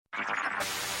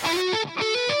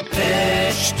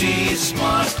HT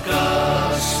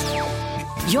Smartcast.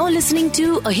 You're listening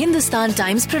to a Hindustan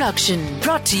Times production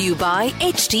brought to you by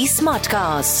HT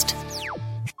Smartcast.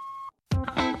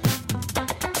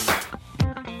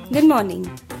 Good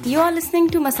morning. You are listening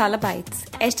to Masala Bites,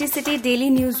 HT City Daily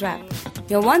News Wrap,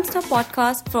 your one-stop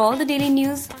podcast for all the daily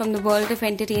news from the world of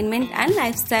entertainment and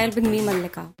lifestyle with me,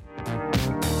 Mallika.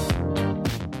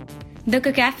 The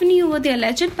cacophony over the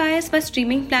alleged bias by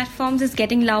streaming platforms is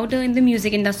getting louder in the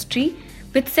music industry,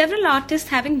 with several artists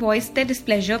having voiced their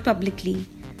displeasure publicly.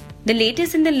 The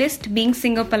latest in the list being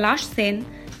singer Palash Sen,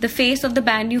 the face of the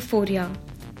band Euphoria.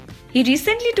 He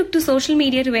recently took to social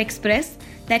media to express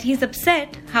that he is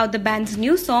upset how the band's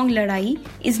new song Ladai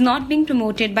is not being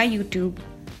promoted by YouTube.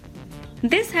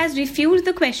 This has refueled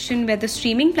the question whether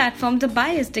streaming platforms are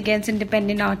biased against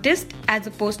independent artists as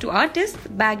opposed to artists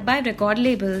backed by record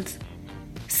labels.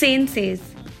 Sen says,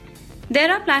 "There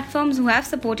are platforms who have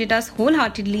supported us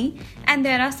wholeheartedly, and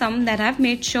there are some that have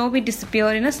made sure we disappear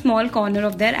in a small corner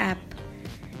of their app.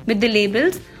 With the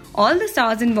labels, all the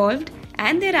stars involved,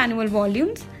 and their annual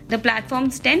volumes, the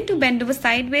platforms tend to bend over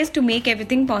sideways to make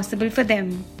everything possible for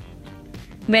them.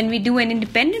 When we do an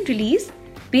independent release,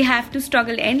 we have to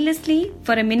struggle endlessly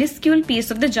for a minuscule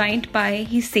piece of the giant pie,"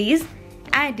 he says,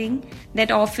 adding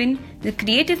that often the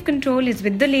creative control is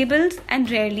with the labels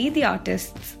and rarely the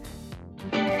artists.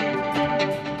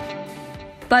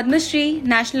 Padma Shri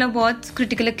National Awards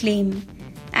critical acclaim.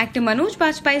 Actor Manoj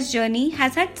Bajpayee's journey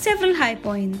has had several high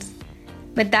points,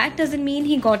 but that doesn't mean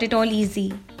he got it all easy.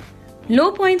 Low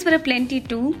points were aplenty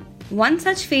too, one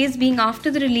such phase being after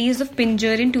the release of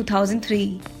Pinjar in 2003.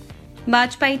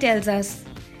 Bajpayee tells us,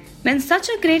 "When such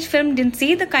a great film didn't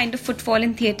see the kind of footfall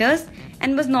in theatres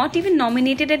and was not even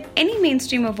nominated at any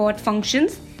mainstream award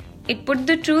functions, it put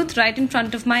the truth right in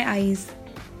front of my eyes.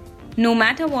 No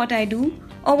matter what I do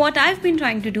or what I've been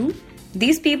trying to do,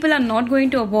 these people are not going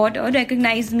to award or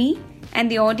recognize me, and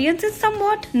the audience is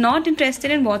somewhat not interested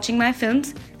in watching my films,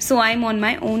 so I'm on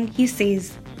my own," he says.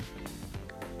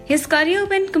 His career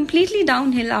went completely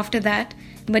downhill after that,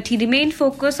 but he remained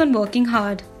focused on working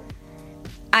hard.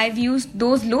 "I've used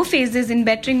those low phases in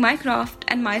bettering my craft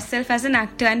and myself as an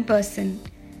actor and person.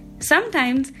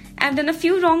 Sometimes I've done a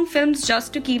few wrong films just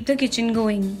to keep the kitchen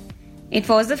going. It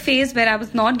was a phase where I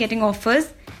was not getting offers,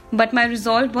 but my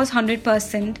resolve was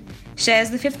 100%, shares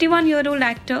the 51-year-old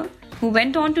actor who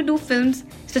went on to do films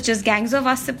such as Gangs of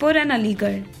Wasseypur and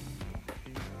Aligarh.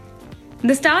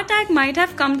 The star tag might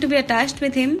have come to be attached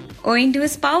with him owing to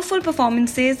his powerful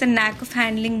performances and knack of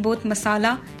handling both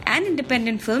masala and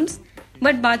independent films,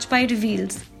 but Bajpayee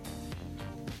reveals,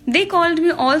 "They called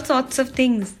me all sorts of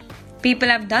things. People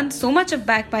have done so much of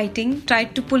backbiting,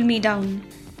 tried to pull me down.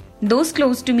 Those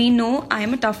close to me know I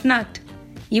am a tough nut.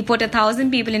 You put 1,000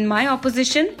 people in my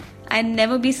opposition, I'd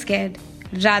never be scared.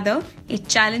 Rather, it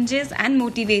challenges and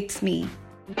motivates me."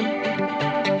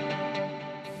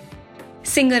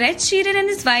 Singer Ed Sheeran and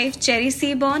his wife Cherry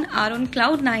Seaborn are on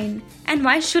cloud 9, and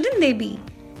why shouldn't they be?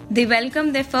 They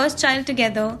welcomed their first child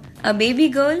together, a baby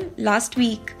girl, last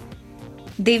week.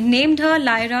 They've named her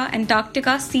Lyra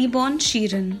Antarctica Seaborn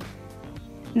Sheeran.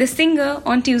 The singer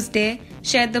on Tuesday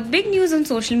shared the big news on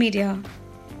social media.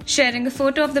 Sharing a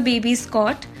photo of the baby's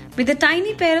cot with a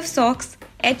tiny pair of socks,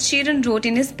 Ed Sheeran wrote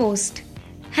in his post,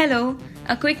 "Hello,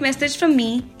 a quick message from me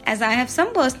as I have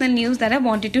some personal news that I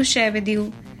wanted to share with you.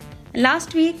 Last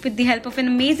week, with the help of an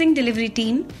amazing delivery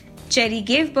team, Cherry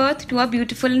gave birth to our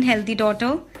beautiful and healthy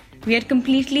daughter. We are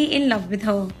completely in love with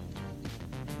her."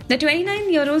 The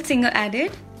 29-year-old singer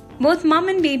added, "Both mum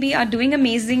and baby are doing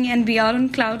amazing and we are on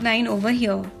cloud 9 over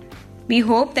here. We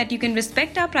hope that you can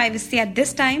respect our privacy at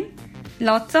this time.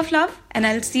 Lots of love, and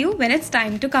I'll see you when it's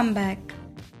time to come back."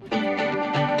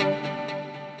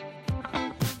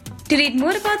 To read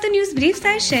more about the news briefs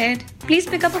I shared, please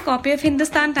pick up a copy of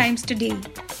Hindustan Times today.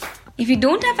 If you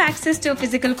don't have access to a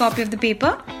physical copy of the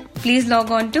paper, please log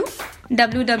on to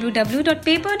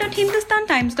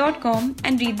www.paper.hindustantimes.com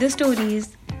and read the stories.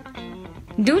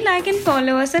 Do like and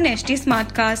follow us on HT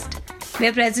Smartcast. We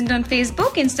are present on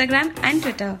Facebook, Instagram and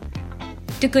Twitter.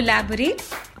 To collaborate,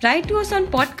 write to us on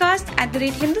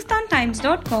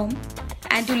podcast@hindustantimes.com,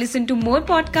 and to listen to more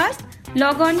podcasts,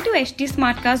 log on to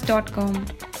htsmartcast.com.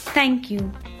 Thank you.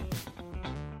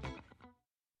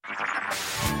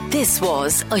 This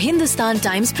was a Hindustan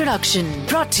Times production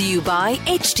brought to you by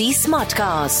HT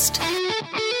Smartcast.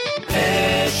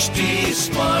 HT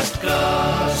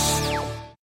Smartcast.